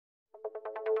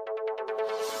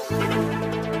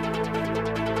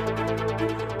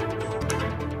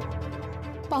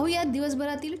पाहुयात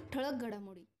दिवसभरातील ठळक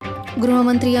घडामोडी।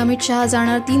 गृहमंत्री अमित शहा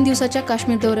जाणार 3 दिवसाच्या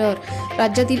काश्मीर दौऱ्यावर।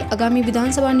 राज्यातील आगामी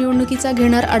विधानसभा निवडणुकीचा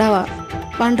घेणार आढावा।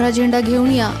 पांढरा झेंडा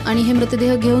घेऊन या आणि हे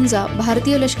मृतदेह घेऊन जा,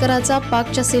 भारतीय लष्कराचा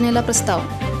पाकच्या सेनेला प्रस्ताव।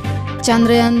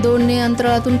 चांद्रयान 2 ने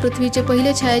अंतराळातून पृथ्वीचे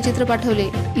पहिले छायाचित्र पाठवले।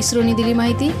 इस्रोने दिली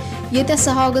माहिती, येत्या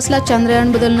 6 ऑगस्टला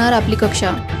चांद्रयान बदलणार आपली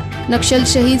कक्षा। नक्षल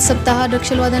शहीद सप्ताह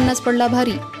नक्षलवाद्यांनाच पडला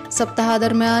भारी।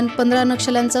 सप्ताहादरम्यान 15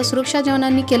 नक्षल्यांचा सुरक्षा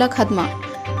जवानांनी केला खात्मा।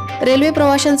 रेल्वे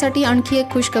प्रवाशांसाठी आणखी एक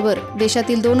खुशखबर,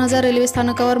 देशातील 2000 रेल्वे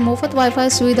स्थानकावर मोफत वायफाय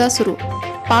सुविधा सुरू।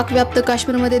 पाकव्याप्त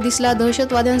काश्मीरमध्ये दिसला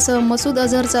दहशतवाद्यांसह मसूद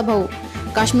अझहरचा भाऊ।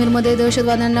 काश्मीरमध्ये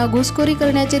दहशतवाद्यांना घुसखोरी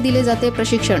करण्याचे दिले जाते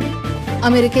प्रशिक्षण।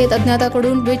 अमेरिकेत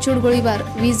अज्ञाताकडून बेछूट गोळीबार,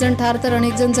 20 जण ठार तर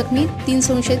अनेक जण जखमी, 3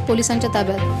 संशयित पोलिसांच्या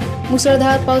ताब्यात।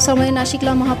 मुसळधार पावसामुळे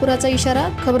नाशिकला महापुराचा इशारा,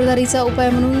 खबरदारीचा उपाय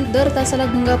म्हणून दर तासाला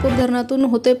गंगापूर धरणातून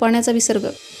होतोय पाण्याचा विसर्ग।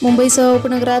 मुंबईसह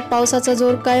उपनगरात पावसाचा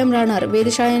जोर कायम राहणार,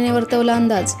 वेधशाळेने वर्तवला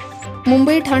अंदाज।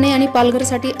 मुंबई, ठाणे आणि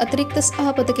पालघरसाठी अतिरिक्त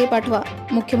 6 पथके पाठवा,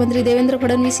 मुख्यमंत्री देवेंद्र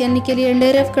फडणवीस यांनी केली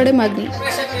एनडीआरएफकडे मागणी।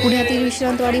 पुण्यातील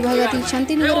विश्रांतवाडी भागातील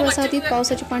शांतीनगर वसाहतीत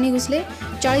पावसाचे पाणी घुसले,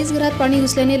 40 घरात पाणी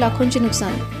घुसल्याने लाखोंचे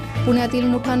नुकसान। पुण्यातील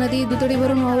मुठा नदी दुतडी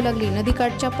भरून वाहू लागली,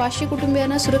 नदीकाठच्या 500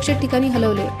 कुटुंबियांना सुरक्षित ठिकाणी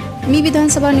हलवले। मी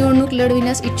विधानसभा निवडणूक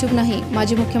लढविण्यास इच्छुक नाही,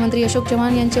 माजी मुख्यमंत्री अशोक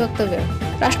चव्हाण यांचे वक्तव्य।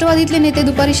 राष्ट्रवादीतले नेते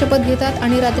दुपारी शपथ घेतात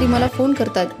आणि रात्री मला फोन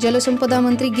करतात, जलसंपदा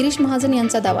मंत्री गिरीश महाजन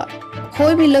यांचा दावा।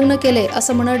 होय, मी लग्न केले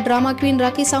असं म्हणत ड्रामा क्वीन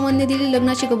राखी सावंतने दिली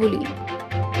लग्नाची कबुली।